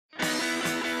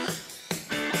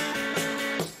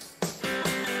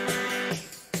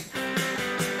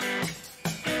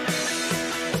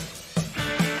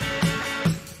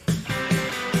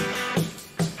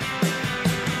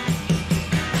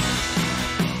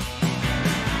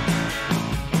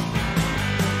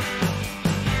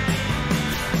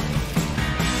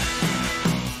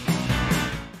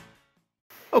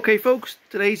Okay folks,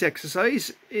 today's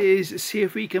exercise is see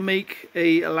if we can make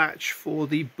a latch for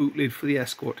the boot lid for the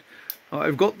Escort.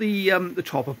 I've got the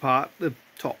topper part, the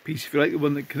top piece if you like, the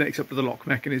one that connects up to the lock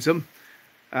mechanism,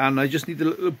 and I just need the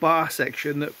little bar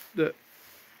section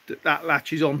that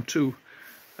latches onto.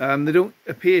 They don't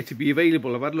appear to be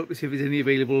available. I've had a look to see if there's any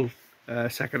available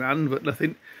second hand, but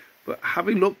nothing. But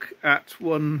having a look at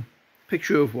one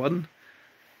picture of one,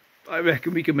 I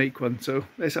reckon we can make one, so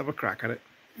let's have a crack at it.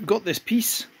 We've got this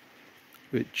piece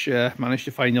which managed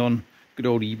to find on good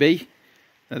old eBay.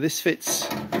 Now this fits,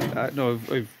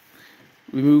 I've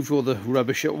removed all the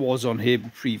rubbish that was on here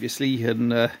previously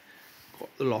and got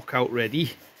the lock out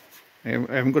ready. I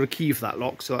haven't got a key for that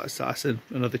lock, so that's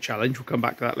another challenge. We'll come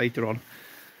back to that later on.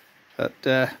 But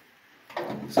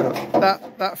so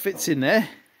that fits in there,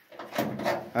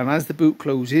 and as the boot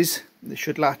closes it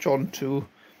should latch on to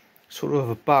sort of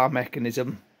a bar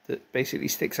mechanism that basically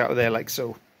sticks out of there like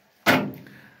so.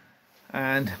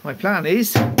 And my plan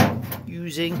is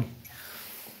using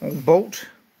a bolt,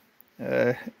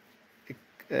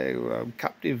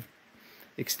 captive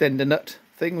extender nut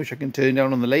thing which I can turn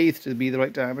down on the lathe to be the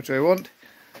right diameter I want,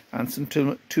 and some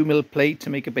 2mm plate to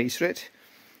make a base for it.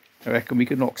 I reckon we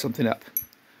could knock something up.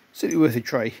 Certainly worth a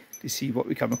try to see what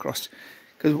we come across,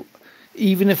 because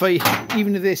even if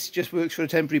this just works for a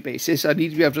temporary basis, I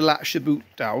need to be able to latch the boot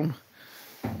down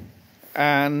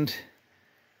and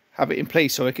have it in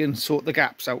place so I can sort the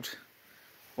gaps out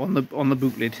on the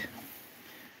boot lid.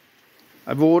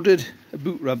 I've ordered a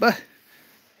boot rubber,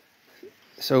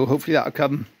 so hopefully that'll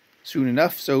come soon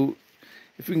enough. So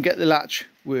if we can get the latch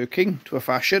working to a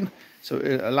fashion so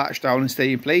it'll latch down and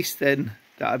stay in place, then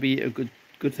that'll be a good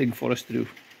thing for us to do.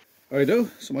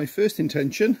 Righto, so my first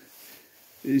intention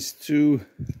is to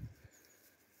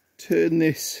turn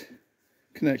this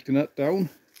connector nut down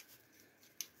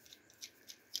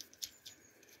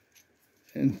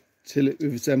until it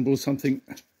resembles something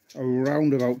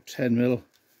around about 10mm or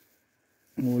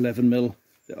 11mm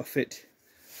that'll fit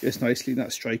just nicely in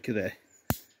that striker there.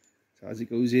 So as it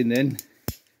goes in, then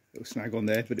it'll snag on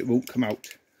there, but it won't come out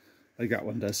like that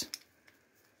one does.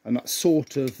 And that's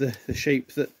sort of the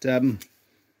shape that the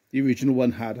original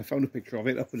one had. I found a picture of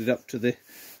it. I put it up to the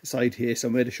side here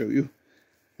somewhere to show you,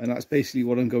 and that's basically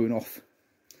what I'm going off.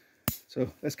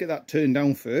 So let's get that turned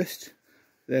down first,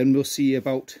 then we'll see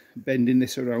about bending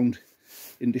this around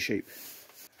into shape.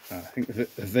 I think the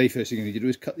very first thing I need to do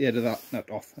is cut the head of that nut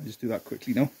off. I'll just do that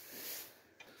quickly now.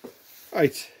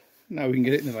 Right, now we can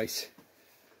get it in the vise.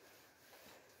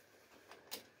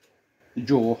 The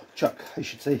jaw chuck, I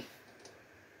should say.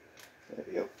 There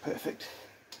we go, perfect.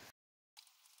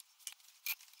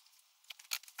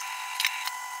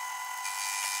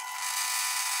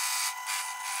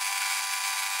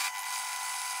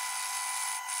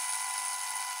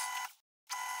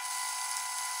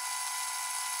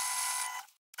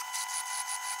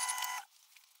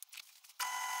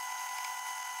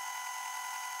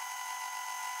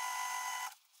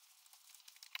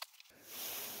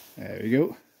 There we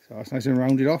go, so that's nice and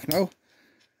rounded off now,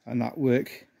 and that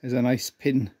work is a nice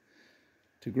pin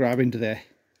to grab into there.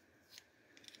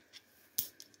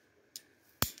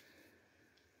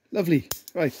 Lovely.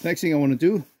 Right, next thing I want to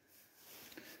do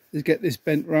is get this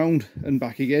bent round and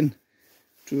back again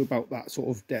to about that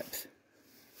sort of depth.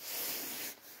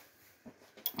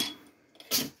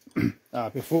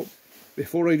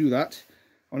 Before I do that,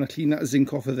 I want to clean that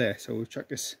zinc off of there, so we'll chuck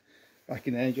this back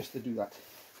in there just to do that.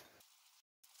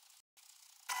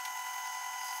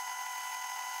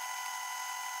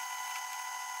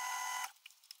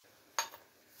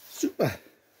 Super.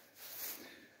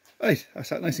 Right, that's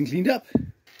that nice and cleaned up.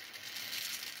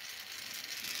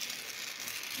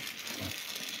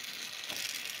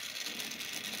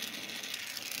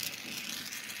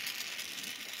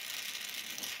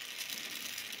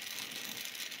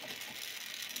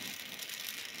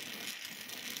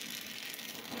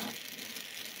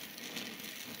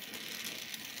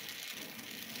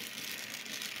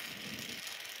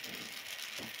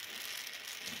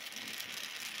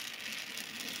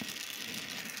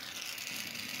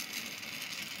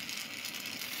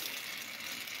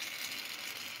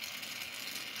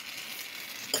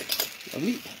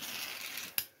 Lovely.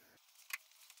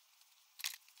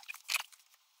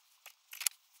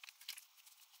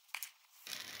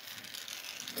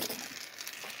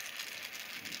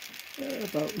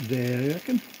 About there, I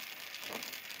reckon.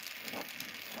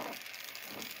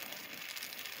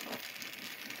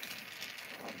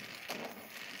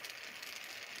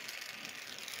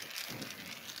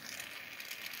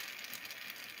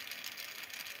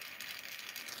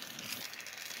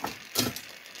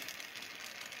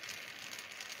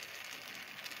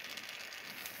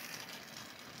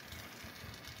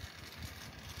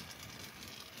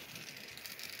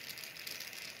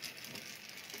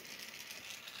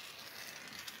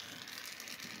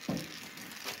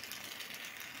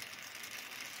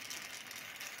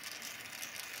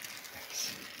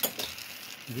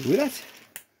 do with that.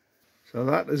 So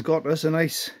that has got us a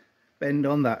nice bend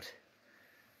on that.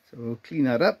 So we'll clean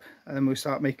that up and then we'll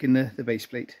start making the base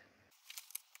plate.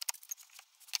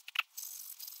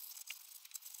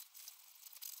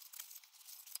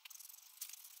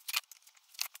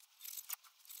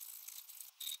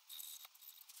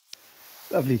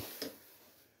 Lovely.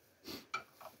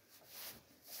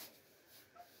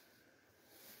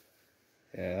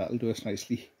 Yeah, that'll do us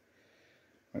nicely.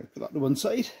 Right, put that to one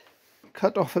side.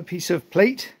 Cut off a piece of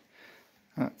plate.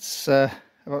 That's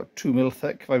about 2mm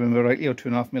thick, if I remember rightly, or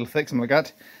 2.5mm thick, something like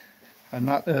that. And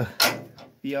that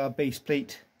be our base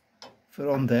plate for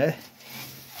on there.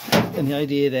 And the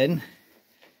idea then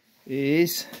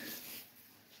is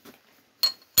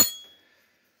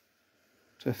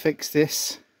to fix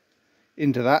this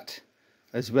into that,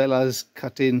 as well as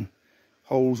cut in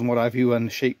holes and what have you, and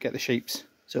get the shapes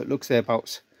so it looks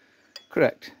thereabouts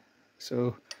correct.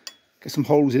 So get some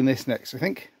holes in this next, I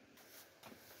think.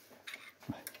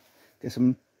 Get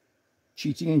some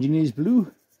Cheating Engineers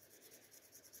blue.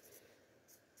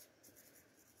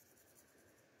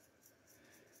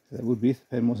 That would be if the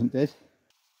pen wasn't dead.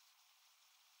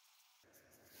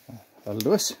 That'll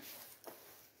do us.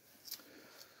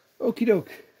 Okie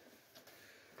doke.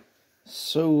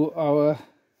 So our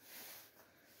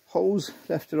holes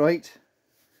left to right,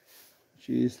 which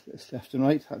is left and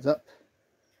right, heads up,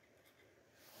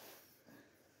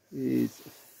 is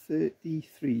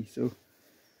 33. So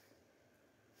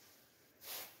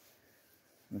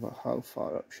about how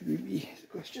far up should we be is the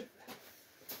question.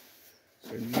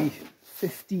 So we'll be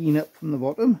 15 up from the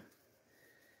bottom.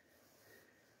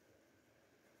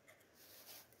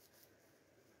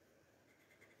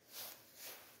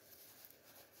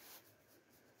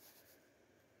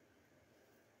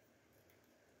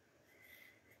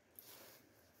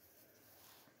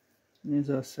 There's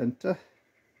our centre.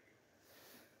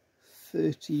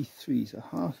 33, so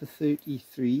half of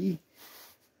 33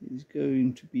 is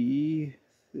going to be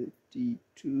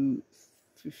 32,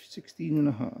 16 and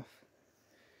a half.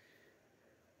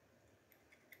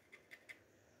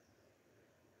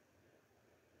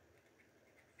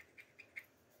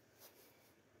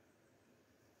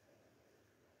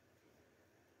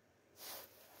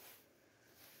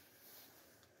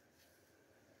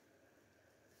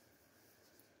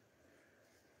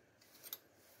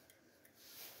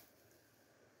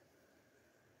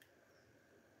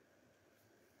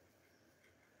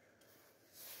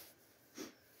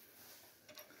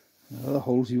 The other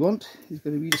holes you want is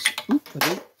going to be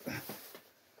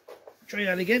try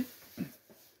that again.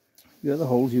 The other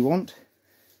holes you want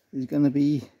is going to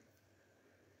be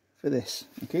for this.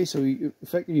 Okay, so you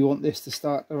effectively want this to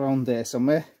start around there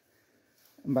somewhere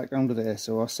and back down to there.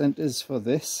 So our centres for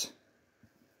this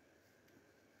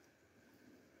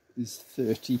is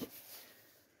 30.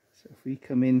 So if we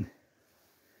come in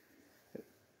at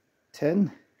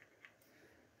 10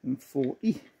 and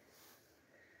 40,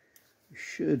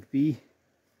 should be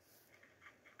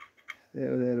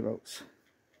there or thereabouts.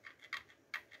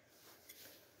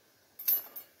 So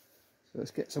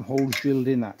let's get some holes drilled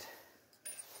in that.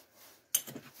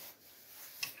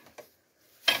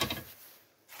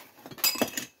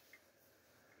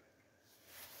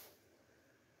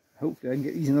 Hopefully I can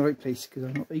get these in the right place, because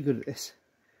I'm not very good at this,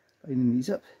 lining these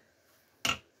up.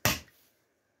 That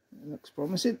looks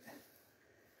promising.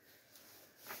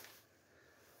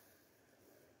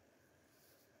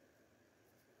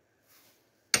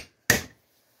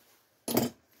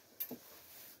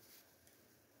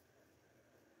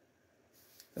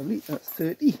 Lovely, that's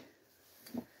 30.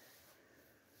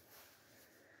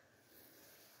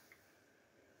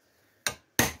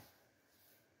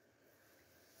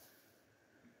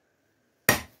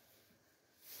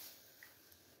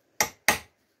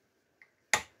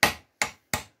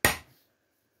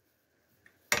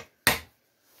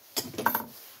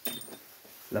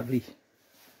 Lovely.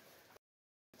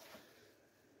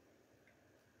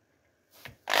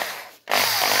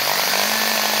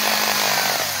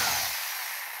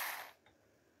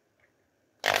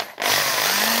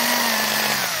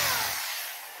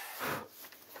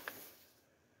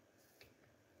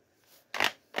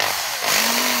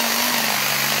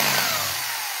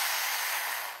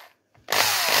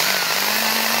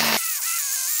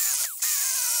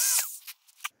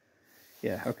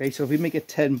 Yeah, okay, so if we make a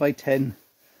 10 by 10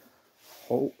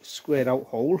 hole, squared out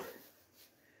hole,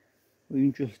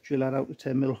 we can just drill that out to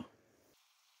 10mm.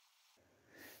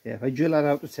 Yeah, if I drill that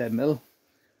out to 10mm,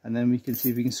 and then we can see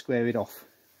if we can square it off,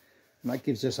 and that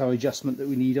gives us our adjustment that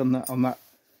we need on that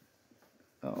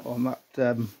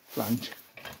flange.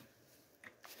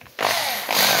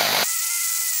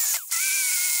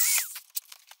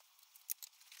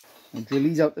 I'll drill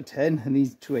these out to 10 and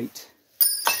these to 8.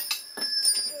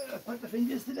 Put the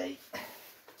fingers today.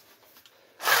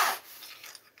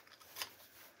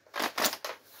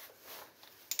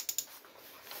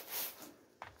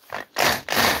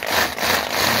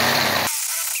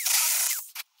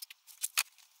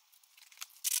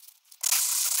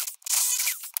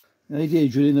 The idea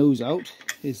of drilling those out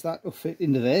is that will fit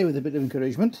into there with a bit of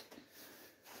encouragement,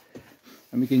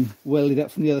 and we can weld it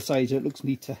up from the other side so it looks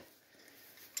neater.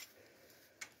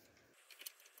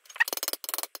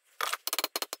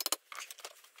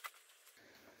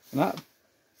 And that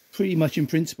pretty much in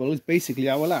principle is basically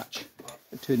our latch.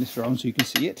 I'll turn this around so you can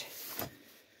see it.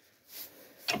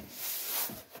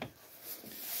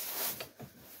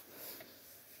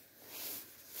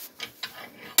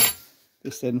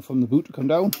 This then from the boot to come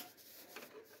down,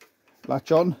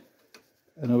 latch on,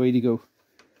 and away to go.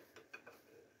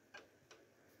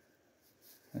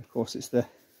 And of course it's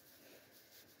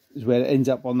is where it ends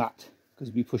up on that, because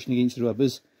we'll be pushing against the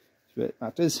rubbers, that's where it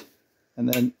matters. And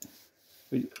then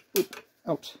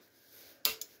out.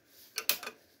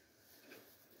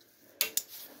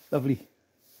 Lovely.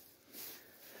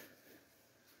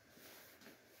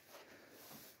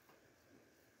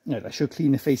 Right, I should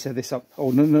clean the face of this up.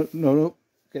 Oh no,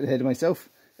 get ahead of myself.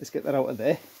 Let's get that out of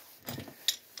there.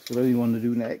 So what we want to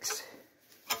do next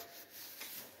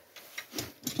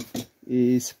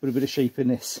is put a bit of shape in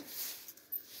this.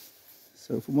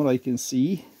 So from what I can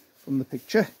see from the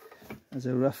picture as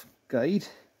a rough guide,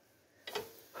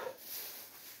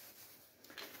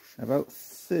 about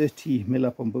 30 mil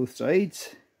up on both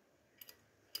sides.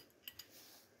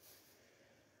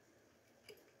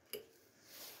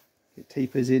 It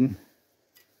tapers in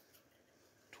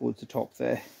towards the top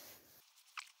there.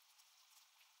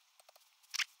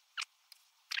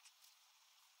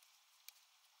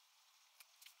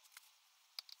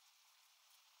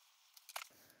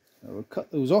 So we'll cut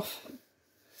those off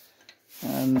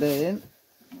and then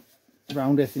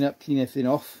round everything up, clean everything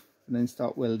off, and then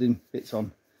start welding bits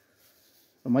on.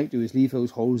 What I might do is leave those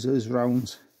holes as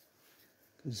rounds,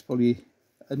 because there's probably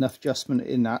enough adjustment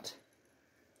in that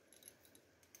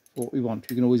for what we want.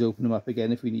 We can always open them up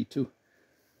again if we need to.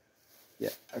 Yeah,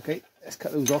 okay, let's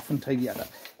cut those off and tidy that up.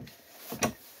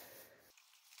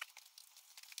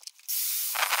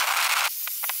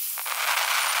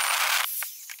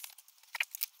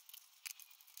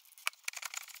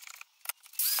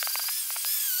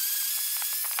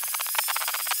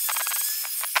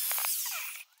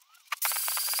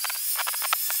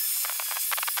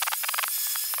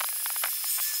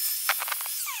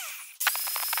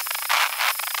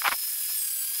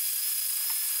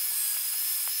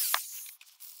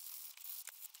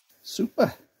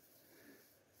 Super.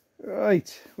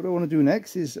 Right, what I want to do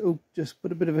next is just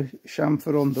put a bit of a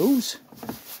chamfer on those.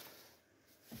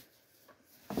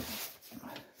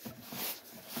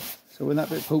 So when that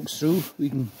bit pokes through, we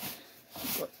can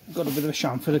got a bit of a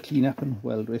chamfer to clean up and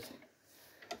weld with.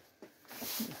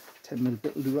 10mm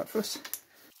bit will do that for us.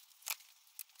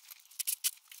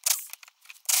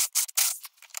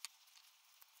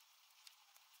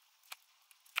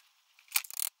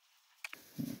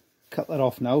 Cut that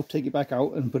off now, take it back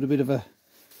out and put a bit of a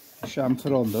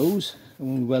chamfer on those, and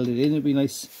when we weld it in it'll be a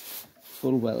nice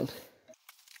full weld.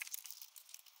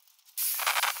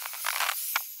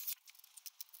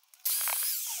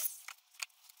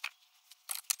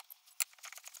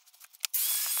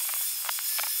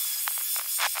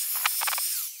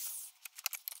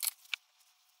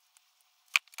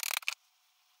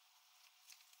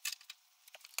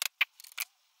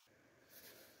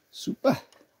 Super.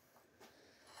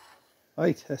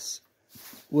 Right, let's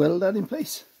weld that in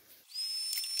place.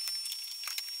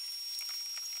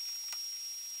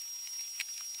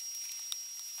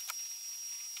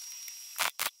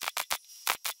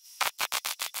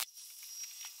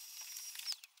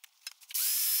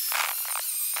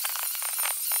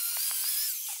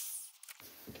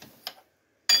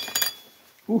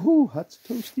 Woohoo, that's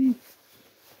toasty.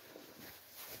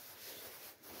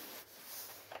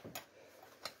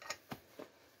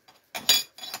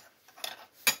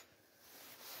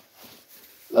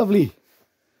 Lovely.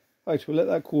 Right, we'll let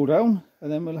that cool down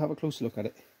and then we'll have a closer look at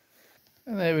it.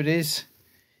 And there it is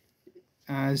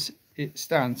as it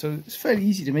stands. So it's fairly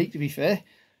easy to make, to be fair.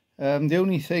 The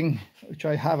only thing which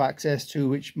I have access to,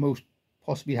 which most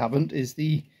possibly haven't, is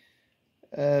the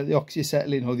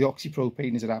oxyacetylene or the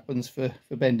oxypropane, as it happens, for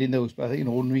bending those. But I think an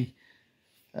ordinary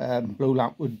blow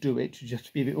lamp would do it. Just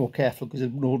to be a bit more careful, because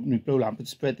an ordinary blow lamp would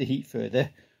spread the heat further,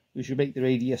 which would make the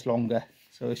radius longer.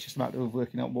 So it's just a matter of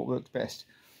working out what works best.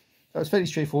 So it's fairly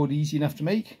straightforward, easy enough to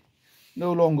make.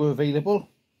 No longer available.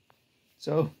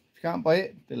 So if you can't buy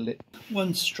it, build it.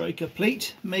 One striker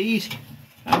plate made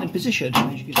and in position.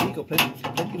 As you can see, got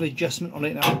plenty of adjustment on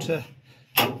it now to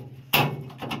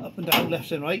up and down,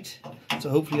 left and right. So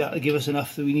hopefully that'll give us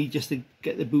enough that we need just to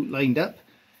get the boot lined up.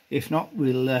 If not,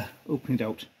 we'll open it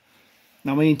out.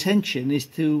 Now my intention is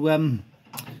to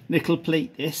nickel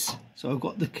plate this. So I've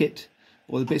got the kit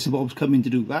or the bits and bobs coming to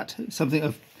do that. It's something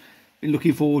I've been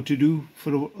looking forward to do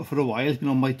for a while. It's been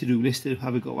on my to-do list to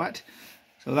have a go at.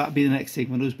 So that'll be the next thing.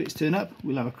 When those bits turn up,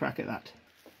 we'll have a crack at that.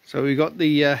 So we got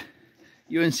the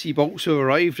UNC bolts have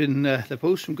arrived in the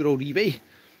post from good old eBay.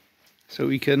 So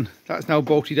we can, that's now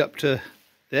bolted up to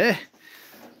there.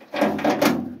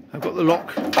 I've got the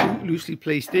lock loosely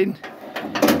placed in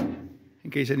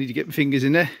case I need to get my fingers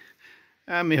in there.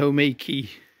 And my homemade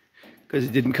key, because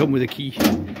it didn't come with a key.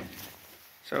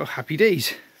 So happy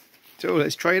days. So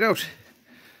let's try it out.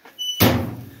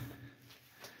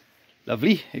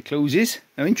 Lovely, it closes.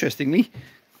 Now interestingly,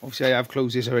 obviously I have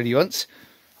closed this already once.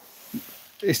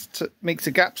 This makes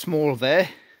the gap small there.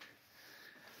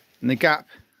 And the gap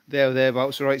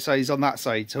thereabouts the right size on that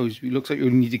side. So it looks like you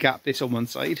only need to gap this on one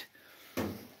side.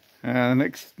 The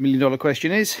next $1 million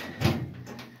question is,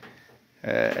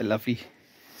 lovely.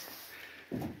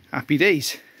 Happy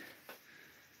days.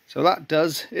 So that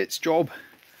does its job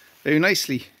very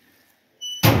nicely.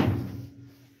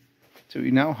 So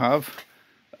we now have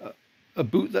a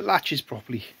boot that latches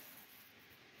properly.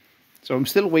 So I'm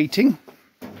still waiting.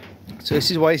 So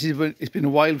this is why it's been a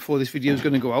while before this video is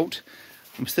going to go out.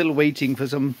 I'm still waiting for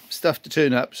some stuff to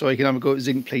turn up so I can have a go at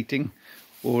zinc plating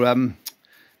or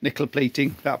nickel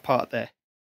plating that part there.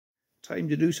 Time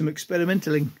to do some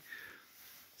experimenting.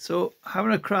 So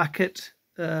having a crack at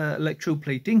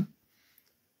electroplating.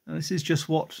 And this is just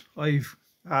what I've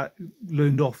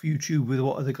learned off YouTube with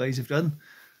what other guys have done.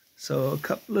 So a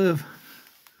couple of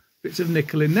bits of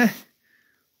nickel in there.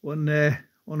 One there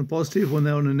on a positive, one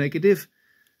there on a negative.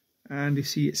 And you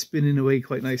see it spinning away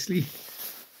quite nicely.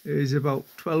 There's about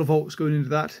 12 volts going into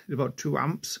that, about 2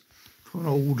 amps from an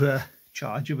old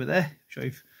charger over there, which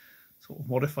I've sort of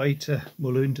modified to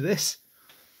mull into this.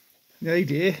 The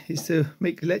idea is to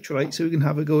make electrolyte so we can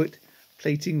have a go at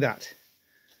plating that.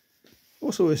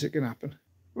 Also, is it can happen?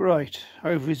 Right,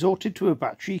 I've resorted to a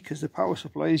battery because the power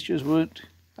supplies just weren't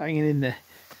hanging in there.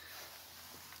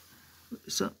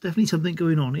 So definitely something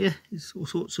going on here. There's all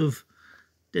sorts of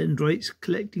dendrites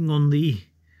collecting on the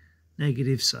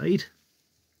negative side.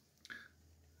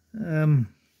 The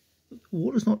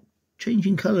water's not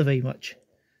changing colour very much.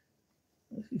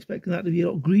 I was expecting that to be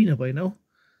a lot greener by now.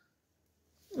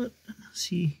 But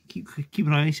see, keep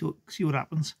an eye, see what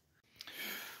happens.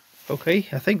 Okay,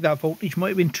 I think that voltage might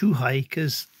have been too high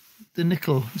because the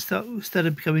nickel, instead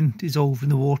of becoming dissolved in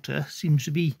the water, seems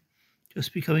to be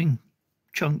just becoming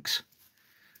chunks.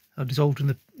 Dissolved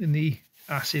in the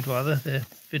acid rather, the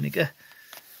vinegar.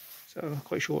 So I'm not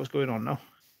quite sure what's going on now.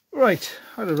 Right,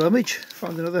 I had a rummage,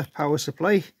 found another power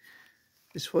supply.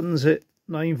 This one's at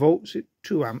 9 volts at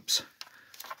 2 amps.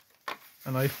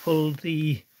 And I've pulled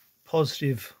the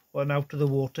positive one out of the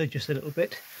water just a little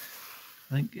bit.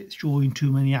 I think it's drawing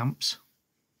too many amps.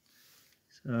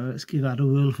 So let's give that a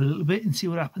whirl for a little bit and see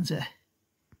what happens there.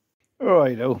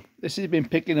 Alrighto, this has been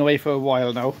picking away for a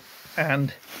while now.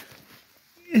 And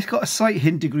it's got a slight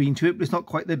hint of green to it, but it's not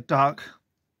quite the dark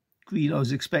green I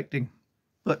was expecting.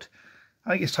 But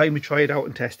I think it's time to try it out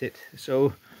and test it.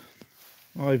 So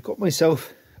I've got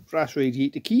myself a brass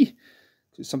radiator key.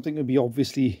 It's something that will be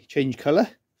obviously change colour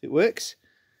if it works.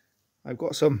 I've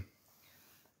got some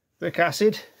brick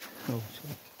acid,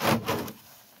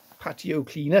 patio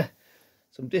cleaner,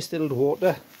 some distilled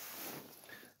water.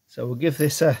 So we'll give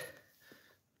this a,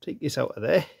 take this out of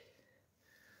there,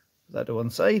 put that to one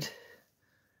side.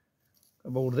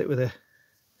 I've molded it with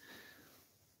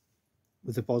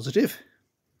the positive.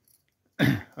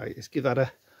 Right, let's give that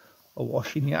a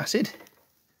wash in the acid.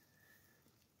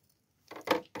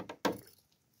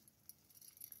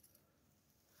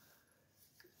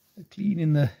 Clean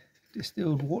in the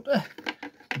distilled water.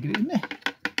 Get it in there.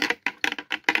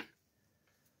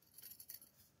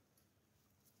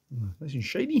 Nice and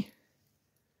shiny.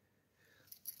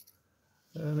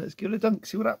 And let's give it a dunk,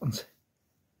 see what happens.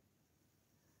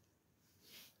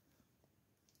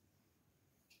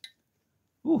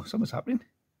 Oh, something's happening.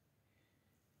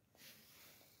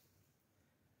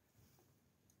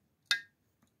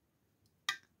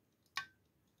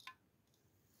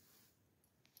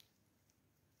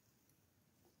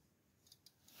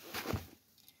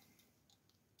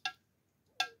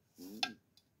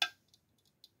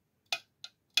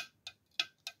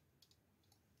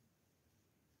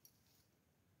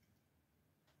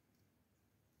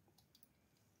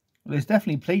 Well, it's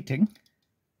definitely plating.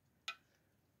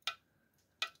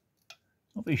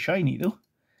 Not very shiny though.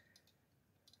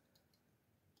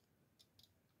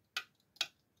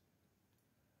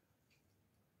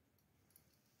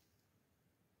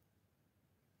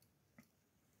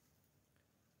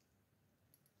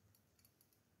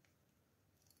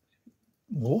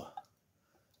 More.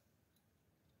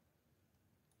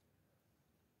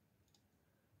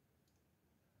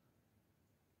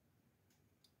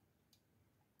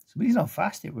 It's amazing how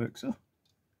fast it works though.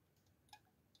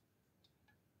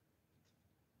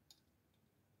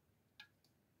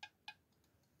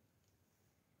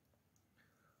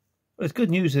 Well, it's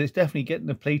good news that it's definitely getting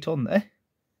the plate on there.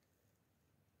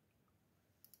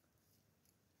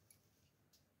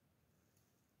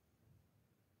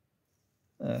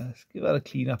 Let's give that a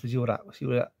clean up and see what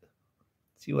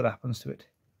happens to it.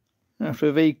 After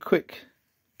a very quick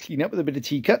clean up with a bit of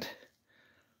T-cut,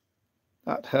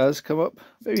 that has come up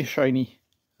very shiny.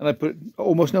 And I put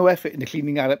almost no effort into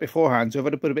cleaning that up beforehand, so if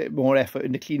I'd have put a bit more effort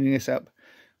into cleaning this up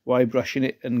while brushing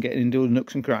it and getting into all the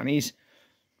nooks and crannies,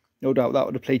 no doubt that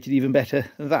would have plated even better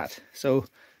than that. So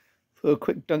for a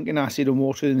quick dunk in acid and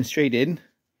water and straight in,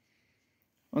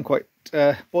 I'm quite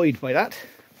buoyed by that.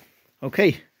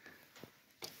 Okay,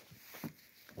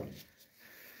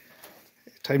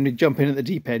 time to jump in at the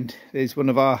deep end. There's one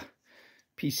of our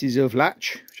pieces of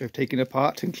latch which I've taken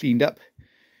apart and cleaned up,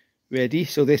 ready.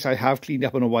 So this I have cleaned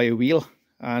up on a wire wheel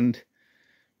and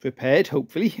prepared,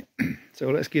 hopefully.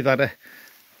 So let's give that a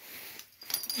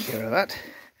share of that.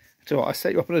 So I'll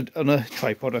set you up on a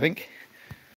tripod, I think.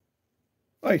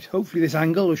 Right, hopefully this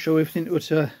angle will show everything what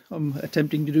I'm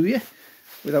attempting to do here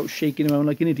without shaking around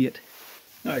like an idiot.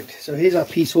 Right, so here's our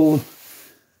piece all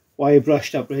wire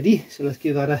brushed up ready. So let's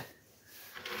give that a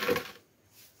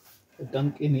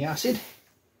dunk in the acid.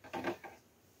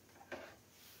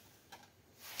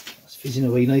 That's fizzing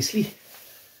away nicely.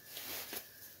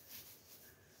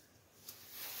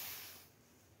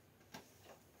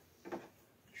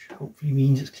 Which hopefully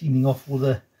means it's cleaning off all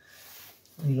the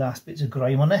last bits of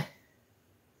grime on there.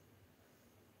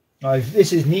 Now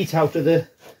this is neat out of the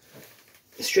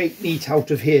straight neat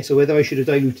out of here, so whether I should have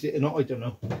diluted it or not, I don't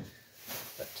know.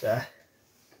 But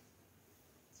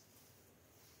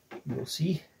we'll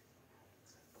see.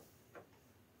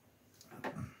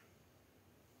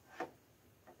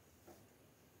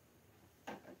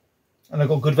 And I've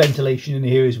got good ventilation in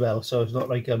here as well, so it's not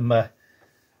like I'm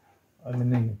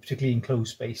in a particularly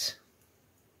enclosed space.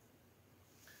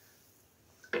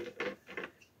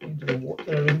 Into the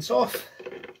water rinse off.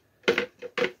 Pull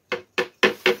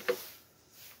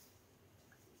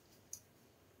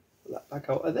that back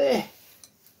out of there.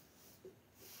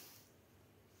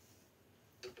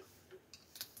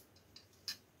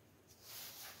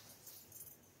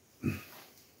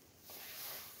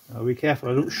 Now be careful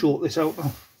I don't short this out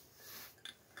now.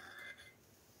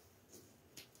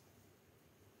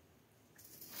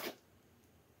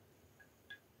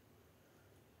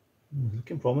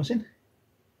 Looking promising.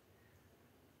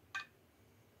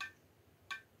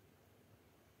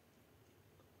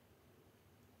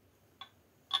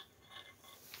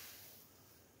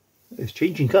 It's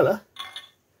changing colour.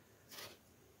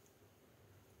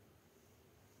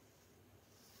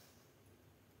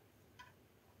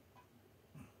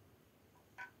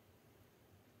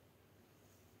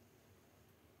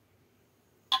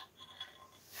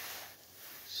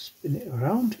 Spin it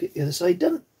around to get the other side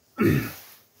done.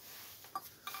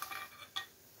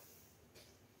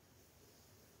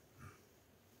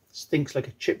 Stinks like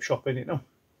a chip shop in it now.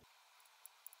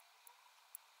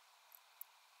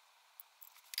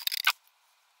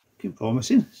 Looking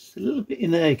promising. It's a little bit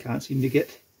in there I can't seem to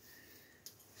get.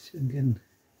 So I'm going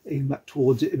to aim back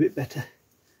towards it a bit better.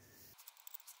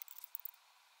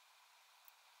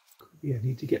 Could be I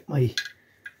need to get my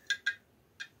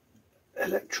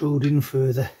electrode in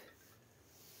further.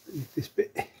 Leave this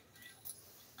bit.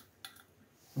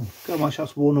 Oh, look how much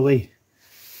that's worn away.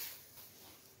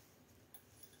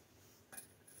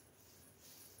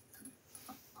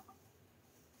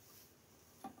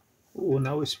 Oh,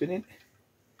 now we're spinning.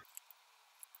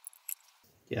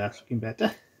 Yeah, that's looking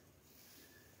better.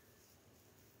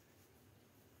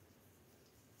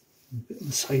 A bit on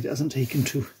the side it hasn't taken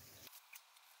to.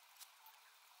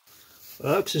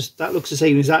 Well, that looks the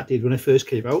same as that did when it first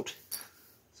came out.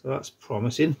 So that's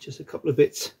promising. Just a couple of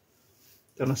bits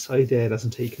down the side there it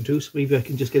hasn't taken to. So maybe I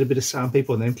can just get a bit of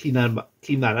sandpaper on there and clean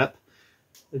that up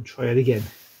and try it again.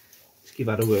 Let's give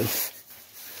that a whirl.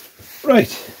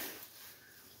 Right.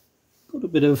 Got a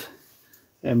bit of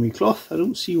emery cloth. I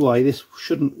don't see why this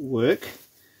shouldn't work.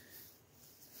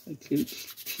 I can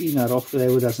clean that off there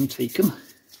where it hasn't taken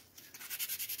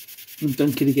and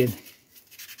dunk it again.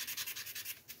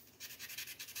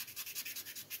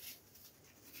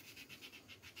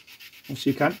 So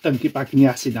you can't dunk it back in the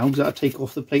acid now because that'll take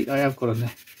off the plate I have got on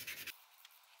there.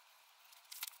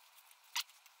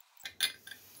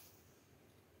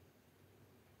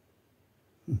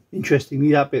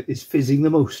 Interestingly, that bit is fizzing the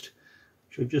most,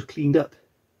 which I've just cleaned up.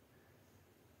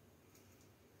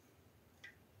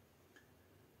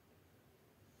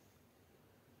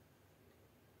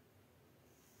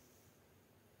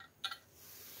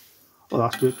 Well,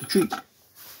 that's worth the treat.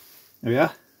 There we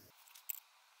are.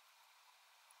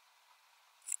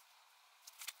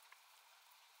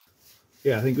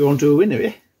 Yeah, I think we're on to a winner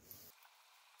here.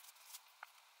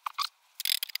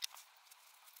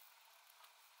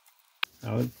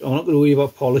 Now, I'm not going to worry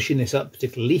about polishing this up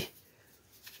particularly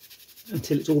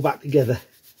until it's all back together.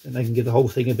 Then I can give the whole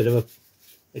thing a bit of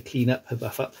a clean up, a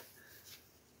buff up.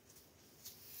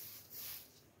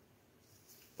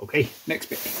 Okay, next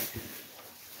bit.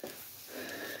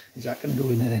 Is that going to go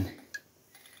in there then?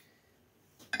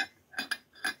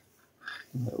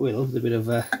 It will, with a bit of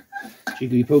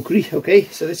jiggery pokery. Okay,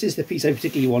 so this is the piece I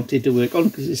particularly wanted to work on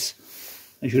because this,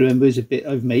 as you remember, is a bit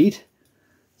I've made.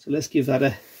 So let's give that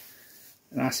an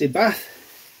acid bath.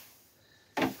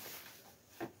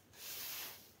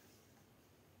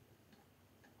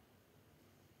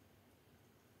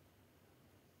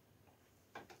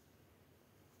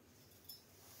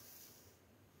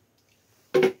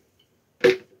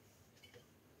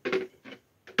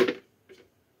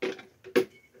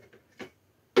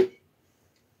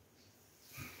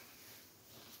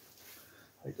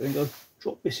 I think I'll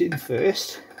drop this in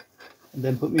first and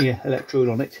then put my electrode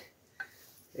on it.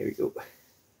 There we go.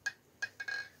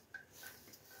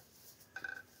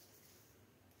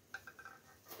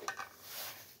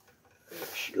 There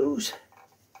she goes.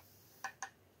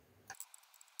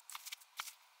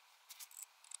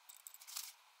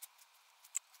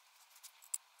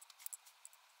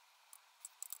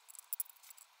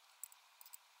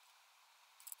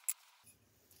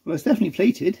 Well, it's definitely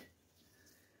plated.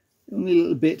 The only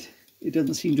little bit it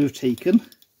doesn't seem to have taken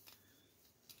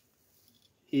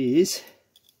is,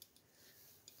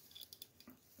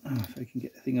 if I can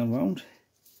get the thing unwound.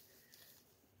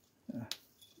 What's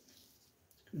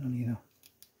going on here now?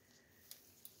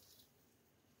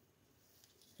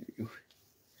 There we go.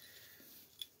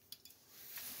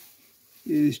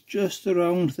 It is just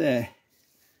around there.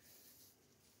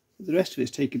 The rest of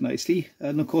it's taken nicely,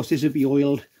 and of course this will be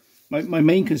oiled. My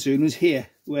main concern was here,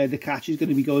 where the catch is going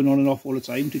to be going on and off all the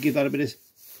time, to give that a bit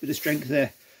of strength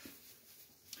there.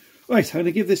 Right, I'm going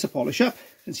to give this a polish up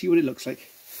and see what it looks like.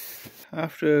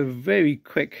 After a very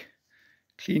quick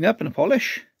clean up and a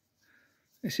polish,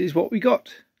 this is what we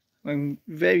got. I'm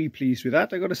very pleased with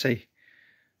that, I got to say.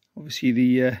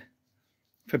 Obviously, if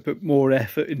I put more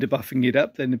effort into buffing it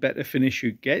up, then the better finish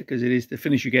you get, because the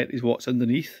finish you get is what's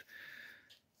underneath.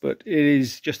 But it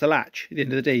is just a latch. At the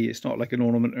end of the day, it's not like an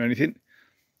ornament or anything.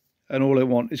 And all I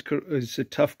want is a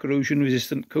tough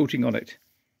corrosion-resistant coating on it,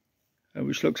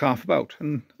 which looks half about.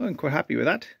 And I'm quite happy with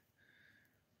that.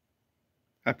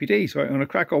 Happy days. Right, I'm going to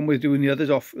crack on with doing the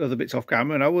other bits off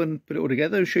camera now and put it all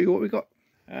together and show you what we got.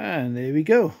 And there we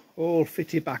go, all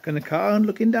fitted back in the car and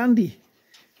looking dandy.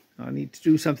 I need to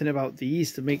do something about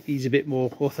these to make these a bit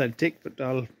more authentic, but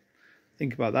I'll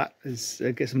think about that as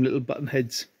get some little button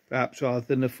heads perhaps rather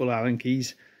than the full Allen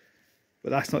keys.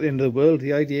 But that's not the end of the world.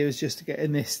 The idea is just to get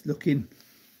in this looking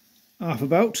half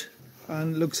about,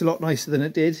 and it looks a lot nicer than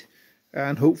it did,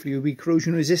 and hopefully it'll be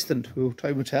corrosion resistant. Well,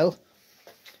 time will tell.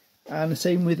 And the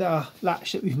same with our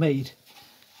latch that we've made.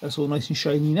 That's all nice and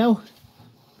shiny now,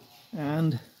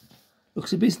 and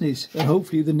looks a business. And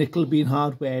hopefully the nickel being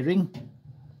hard wearing,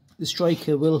 the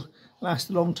striker will last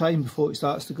a long time before it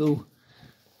starts to go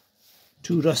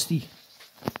too rusty.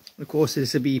 Of course,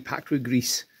 this will be packed with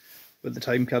grease when the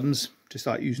time comes to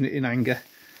start using it in anger.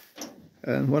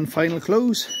 And one final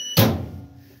close.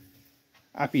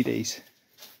 Happy days.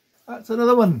 That's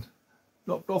another one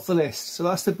knocked off the list. So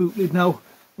that's the boot lid now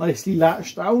nicely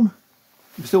latched down.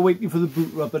 I'm still waiting for the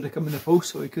boot rubber to come in the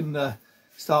post so I can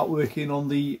start working on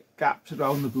the gaps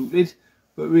around the boot lid.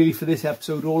 But really for this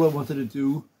episode, all I wanted to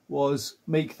do was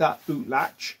make that boot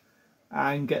latch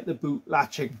and get the boot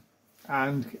latching.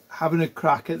 And having a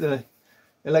crack at the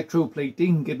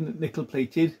electroplating, getting it nickel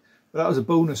plated, but that was a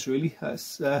bonus really.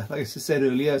 That's like I said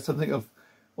earlier, something I've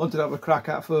wanted to have a crack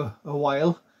at for a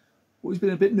while. Always been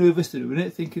a bit nervous to doing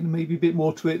it, thinking maybe a bit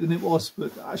more to it than it was,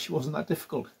 but it actually wasn't that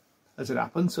difficult as it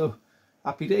happened. So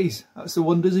happy days. That's the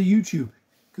wonders of YouTube. You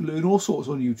can learn all sorts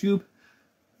on YouTube.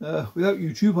 Without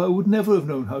YouTube I would never have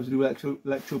known how to do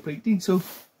electroplating, so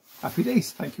happy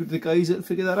days. Thank you to the guys that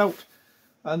figured that out.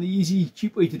 And the easy,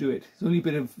 cheap way to do it. It's only a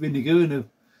bit of vinegar and a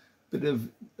bit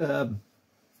of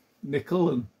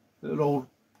nickel and an old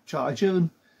charger, and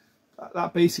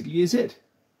that basically is it.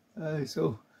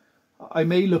 So I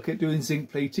may look at doing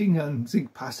zinc plating and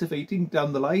zinc passivating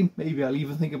down the line. Maybe I'll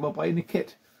even think about buying a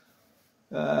kit,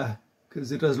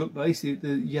 because it does look nice.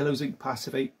 The yellow zinc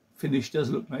passivate finish does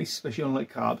look nice, especially on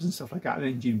like carbs and stuff like that, and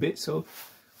engine bits. So,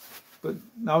 but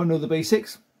now I know the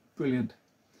basics. Brilliant.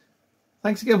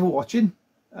 Thanks again for watching.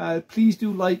 Please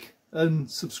do like and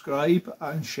subscribe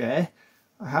and share.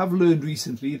 I have learned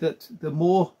recently that the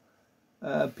more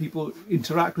people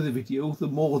interact with the video, the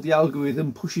more the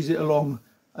algorithm pushes it along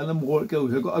and the more it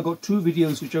goes. I've got 2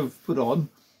 videos which I've put on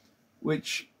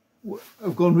which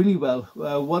have gone really well.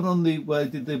 One on the where I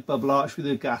did the bubble arch with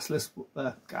the gasless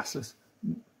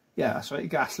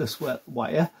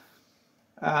wire,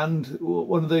 and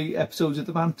one of the episodes of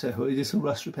the Manta where I did some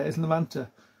rust repairs in the Manta.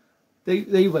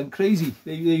 They went crazy.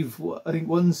 I think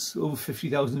one's over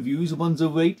 50,000 views and one's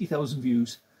over 80,000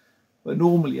 views. But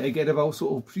normally I get about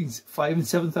sort of between 5,000 and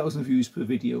 7,000 views per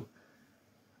video.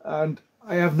 And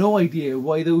I have no idea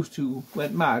why those 2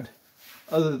 went mad,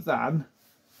 other than,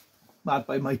 mad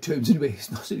by my terms anyway, it's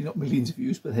certainly not millions of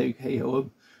views, but hey ho,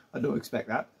 I don't expect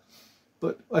that.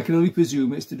 But I can only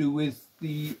presume it's to do with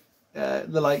the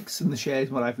likes and the shares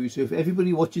and what have you. So if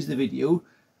everybody watches the video,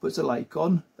 puts a like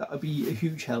on, that would be a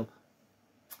huge help.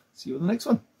 See you on the next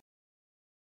one.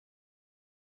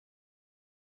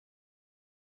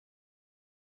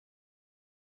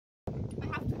 I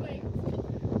have to wait.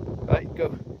 Right,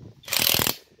 go.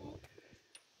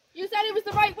 You said it was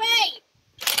the right way!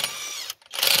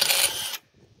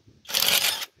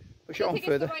 Push it on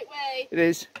further. It's the right way. It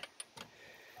is.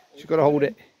 You've got to hold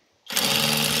it.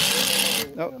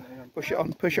 No, push it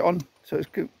on, so it's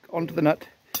onto the nut.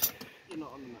 You're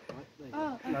not on the nut, right? There you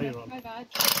Oh, go. Now okay, you're on. my bad.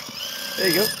 There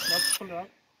you go. Now pull it out.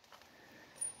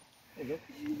 There you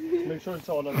go. Make sure it's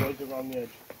on and right around the edge.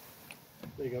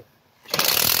 There you go.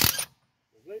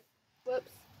 Lovely.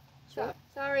 Whoops.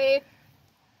 Sorry.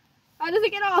 How does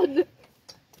it get on?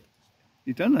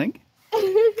 You done, I think.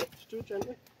 Just do it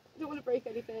gently. I don't want to break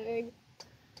anything.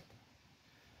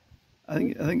 I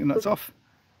think the nut's off.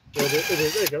 Yeah, it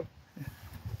is. There you go.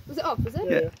 Was it off, was it?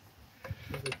 Yeah.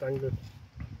 Just dangle it.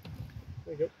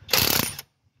 There you go.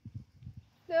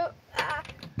 No. Ah.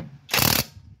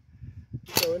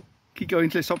 Keep going. Keep going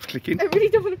until it stops clicking. I really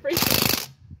don't want to break it.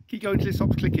 Keep going until it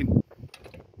stops clicking.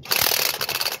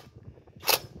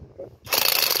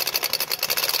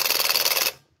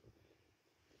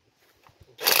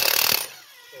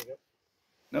 There you go.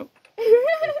 No.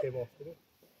 It came off, didn't it?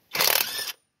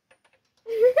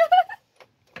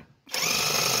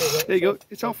 There you go.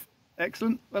 It's off.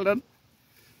 Excellent. Well done.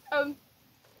 Hang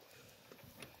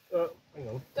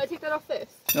on. Do I take that off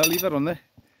first? No, leave that on there.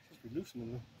 Just be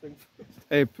loosening the thing.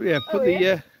 Yeah, put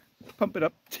pump it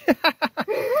up.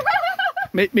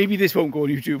 Maybe this won't go on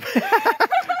YouTube.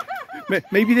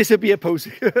 Maybe this will be a post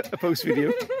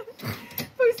video.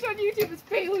 Post on YouTube as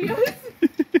failures.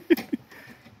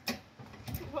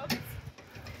 What?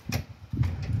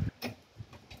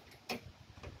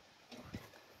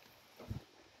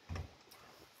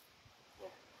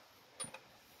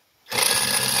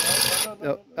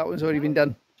 No, that one's already been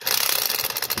done.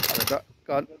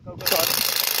 Go on.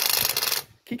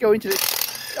 Keep going to it.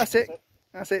 That's it.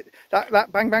 That's it.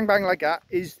 That bang bang bang like that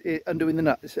is undoing the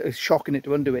nut. It's shocking it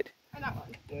to undo it. And that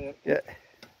one. Yeah.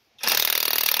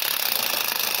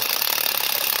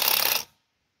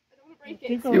 I don't want to break it.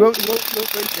 You won't break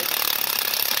it.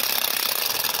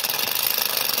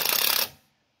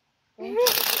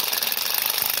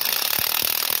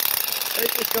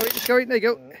 It's going. There you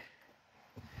go.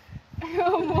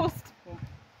 Almost.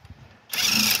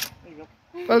 There you go.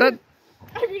 Well done.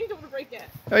 I really don't want to break it.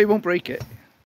 No, you won't break it.